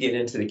 once we get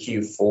into the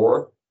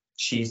Q4,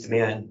 cheese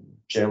demand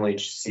generally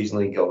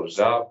seasonally goes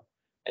up.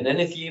 And then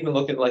if you even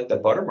look at like the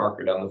butter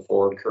market on the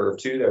forward curve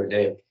too there,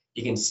 Dave,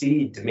 you can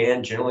see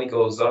demand generally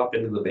goes up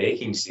into the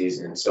baking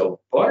season. So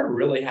butter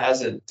really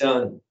hasn't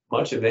done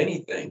much of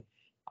anything.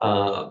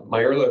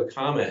 My earlier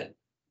comment,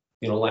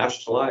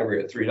 last July we were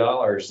at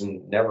 $3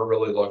 and never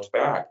really looked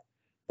back.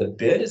 The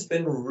bid has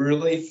been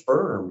really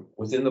firm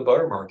within the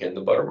butter market. And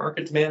the butter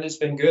market demand has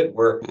been good,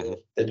 where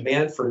the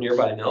demand for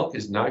nearby milk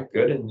is not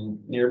good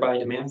and nearby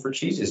demand for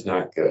cheese is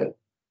not good.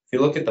 If you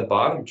look at the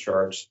bottom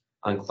charts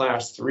on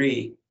class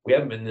 3, we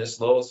haven't been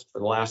this low for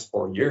the last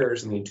 4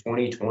 years. I mean,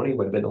 2020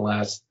 would have been the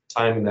last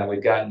time that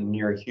we've gotten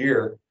near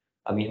here.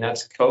 I mean,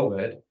 that's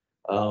COVID.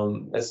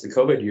 That's the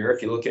COVID year.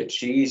 If you look at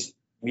cheese,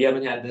 we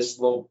haven't had this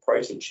low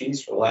price of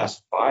cheese for the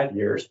last 5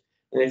 years.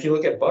 And if you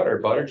look at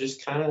butter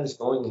just kind of is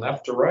going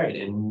left to right.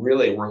 And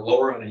really, we're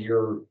lower on a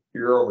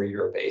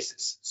year-over-year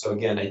basis. So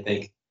again, I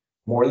think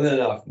more than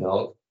enough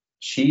milk.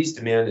 Cheese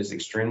demand is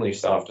extremely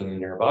soft in the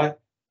nearby.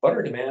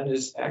 Butter demand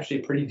is actually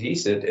pretty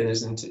decent and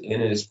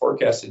is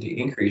forecasted to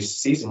increase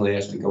seasonally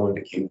as we go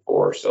into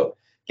Q4. So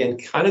again,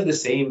 kind of the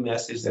same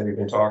message that we've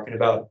been talking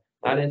about,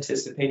 not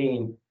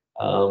anticipating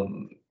a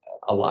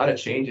lot of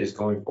changes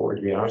going forward,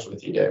 to be honest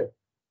with you, Dave.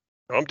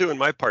 I'm doing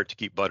my part to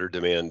keep the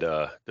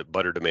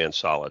butter demand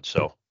solid.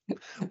 So,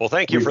 well,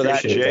 thank you for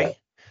that, Jay.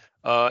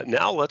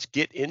 Now let's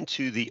get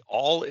into the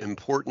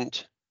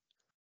all-important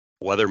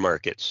weather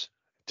markets.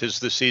 'Tis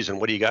the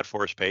season. What do you got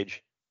for us,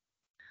 Paige?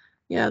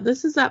 Yeah,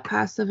 this is that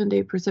past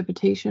 7-day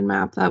precipitation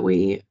map that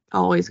we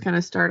always kind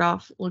of start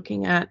off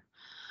looking at.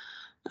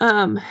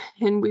 And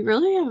we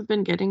really have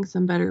been getting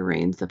some better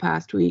rains the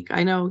past week.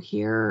 I know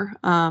here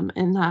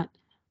in that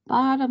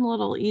bottom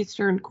little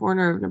eastern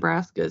corner of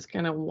Nebraska is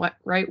kind of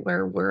right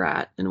where we're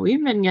at. And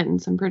we've been getting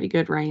some pretty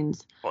good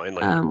rains.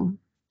 Finally.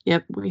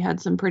 Yep, we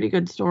had some pretty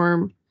good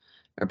storm,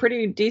 a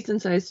pretty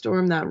decent sized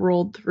storm that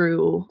rolled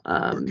through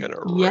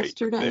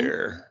yesterday. Right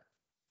there.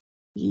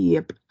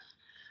 Yep.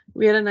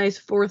 We had a nice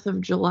 4th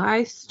of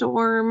July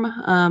storm.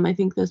 I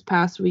think this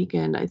past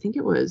weekend, I think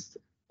it was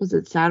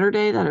it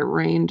Saturday that it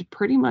rained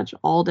pretty much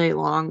all day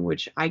long,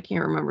 which I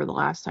can't remember the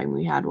last time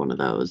we had one of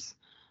those,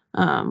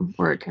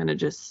 where it kind of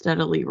just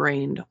steadily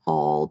rained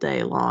all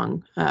day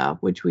long,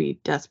 which we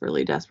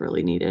desperately,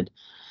 desperately needed.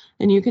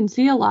 And you can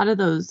see a lot of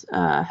those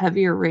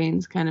heavier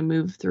rains kind of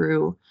move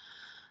through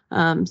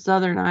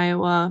southern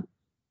Iowa.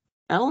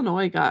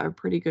 Illinois got a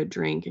pretty good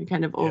drink and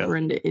kind of over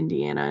into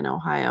Indiana and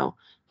Ohio.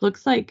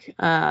 Looks like,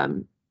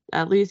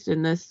 at least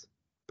in this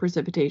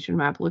precipitation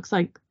map, looks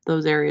like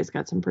those areas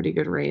got some pretty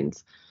good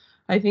rains.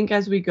 I think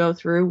as we go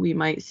through, we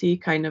might see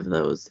kind of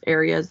those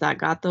areas that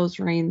got those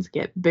rains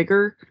get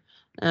bigger.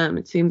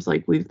 It seems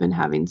like we've been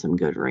having some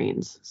good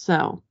rains.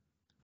 So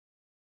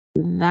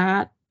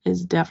that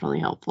is definitely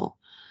helpful.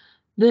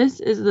 This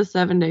is the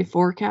 7-day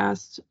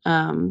forecast.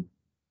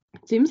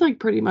 It seems like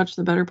pretty much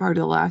the better part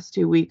of the last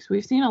 2 weeks,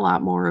 we've seen a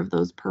lot more of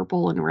those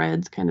purple and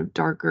reds, kind of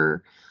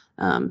darker,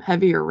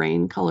 heavier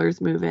rain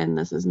colors move in.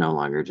 This is no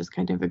longer just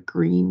kind of a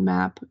green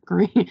map.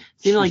 Green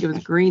seemed like it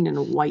was green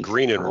and white.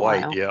 Green and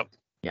white, yep.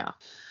 Yeah.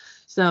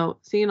 So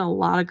seeing a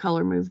lot of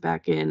color move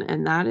back in,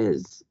 and that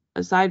is,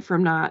 aside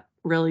from not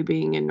really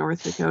being in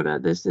North Dakota,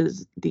 this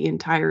is the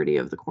entirety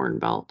of the Corn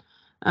Belt,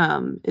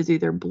 is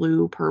either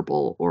blue,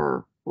 purple,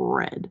 or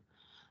red.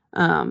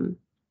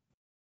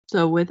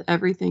 So with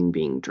everything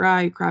being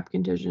dry, crop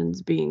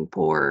conditions being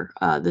poor,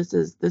 this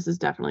is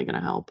definitely going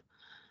to help.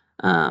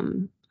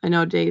 I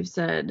know Dave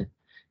said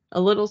a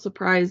little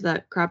surprised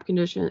that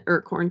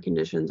corn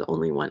conditions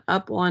only went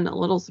up one. A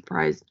little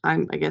surprised. I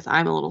guess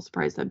I'm a little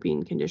surprised that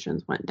bean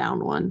conditions went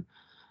down one.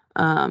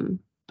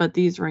 But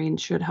these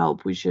rains should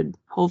help. We should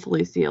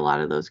hopefully see a lot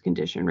of those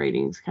condition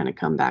ratings kind of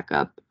come back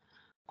up,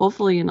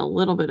 hopefully in a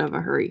little bit of a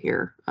hurry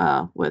here,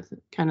 with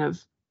kind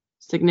of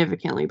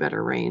significantly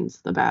better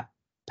rains the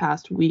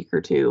past week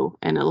or two.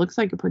 And it looks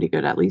like a pretty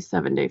good, at least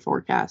 7-day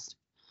forecast.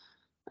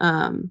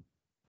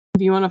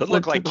 If you want to doesn't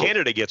look like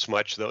Canada gets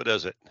much though,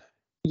 does it?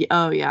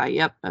 Oh yeah,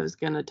 yep. I was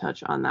going to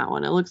touch on that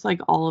one. It looks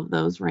like all of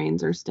those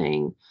rains are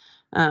staying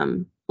a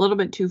little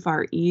bit too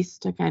far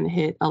east to kind of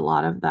hit a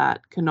lot of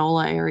that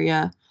canola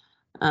area,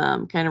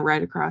 kind of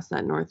right across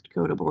that North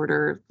Dakota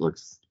border.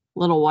 Looks a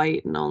little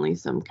white and only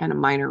some kind of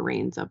minor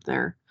rains up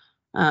there.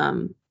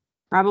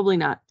 Probably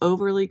not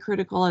overly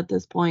critical at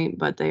this point,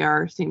 but they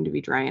seem to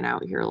be drying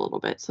out here a little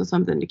bit. So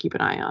something to keep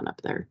an eye on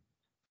up there.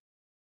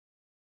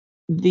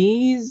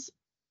 These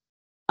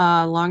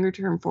longer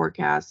term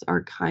forecasts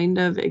are kind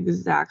of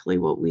exactly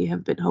what we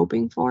have been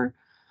hoping for.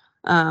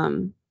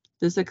 The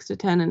 6 to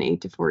 10 and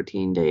 8 to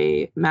 14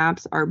 day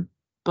maps are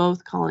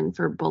both calling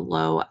for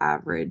below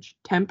average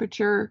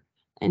temperature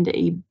and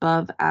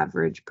above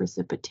average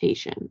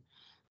precipitation,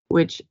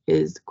 which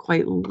is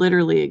quite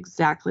literally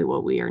exactly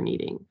what we are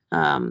needing.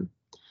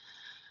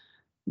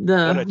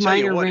 The I tell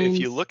you minor what, rains.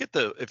 if you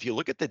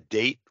look at the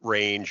date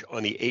range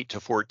on the 8 to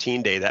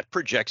 14 day, that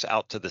projects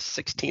out to the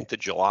 16th of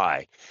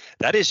July.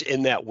 That is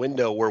in that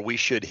window where we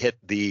should hit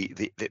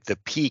the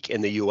peak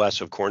in the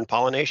U.S. of corn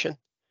pollination.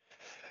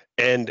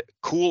 And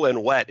cool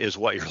and wet is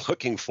what you're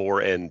looking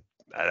for, and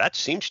that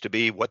seems to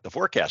be what the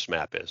forecast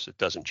map is. It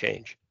doesn't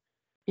change.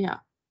 Yeah.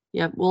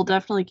 We'll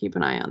definitely keep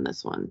an eye on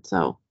this one.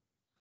 So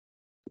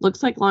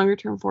looks like longer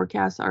term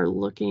forecasts are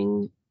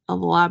looking a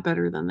lot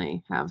better than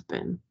they have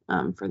been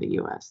for the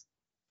U.S.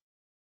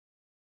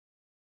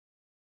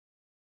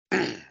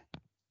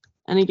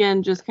 And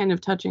again, just kind of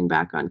touching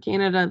back on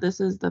Canada, this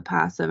is the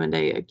past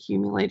 7-day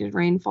accumulated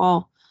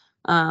rainfall.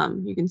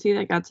 You can see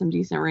that got some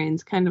decent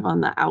rains kind of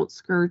on the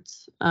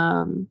outskirts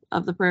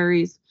of the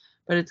prairies,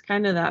 but it's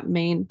kind of that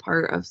main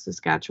part of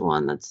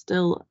Saskatchewan that's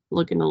still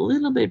looking a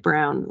little bit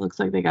brown. Looks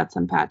like they got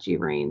some patchy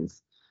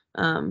rains.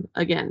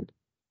 Again,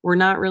 we're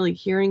not really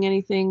hearing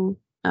anything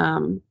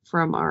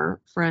from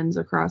our friends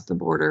across the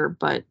border,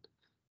 but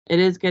it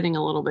is getting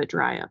a little bit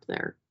dry up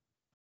there.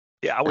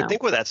 Yeah, I would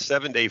think with that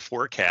 7-day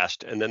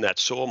forecast and then that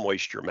soil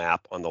moisture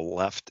map on the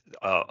left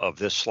of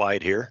this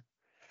slide here,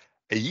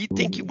 you'd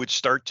think it would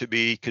start to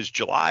be, because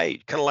July,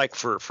 kind of like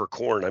for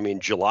corn, I mean,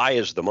 July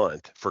is the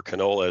month for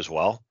canola as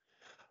well.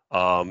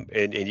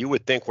 And you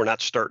would think we're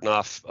not starting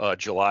off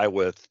July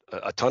with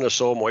a ton of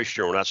soil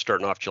moisture. We're not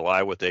starting off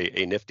July with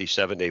a nifty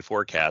 7-day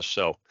forecast.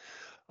 So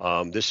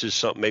this is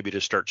something maybe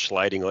to start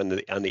sliding on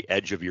the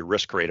edge of your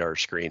risk radar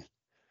screen.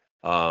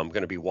 I'm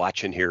going to be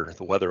watching here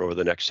the weather over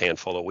the next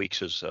handful of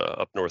weeks is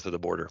up north of the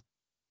border.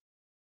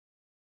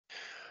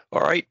 All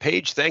right,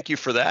 Paige, thank you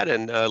for that.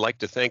 And I'd like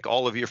to thank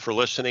all of you for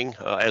listening.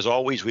 As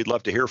always, we'd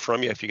love to hear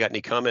from you. If you got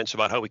any comments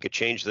about how we could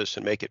change this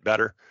and make it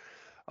better.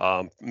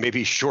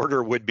 Maybe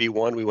shorter would be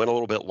one. We went a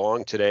little bit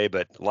long today,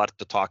 but a lot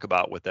to talk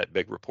about with that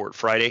big report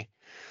Friday.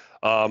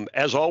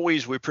 As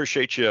always, we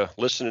appreciate you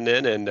listening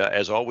in. And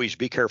as always,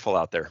 be careful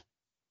out there.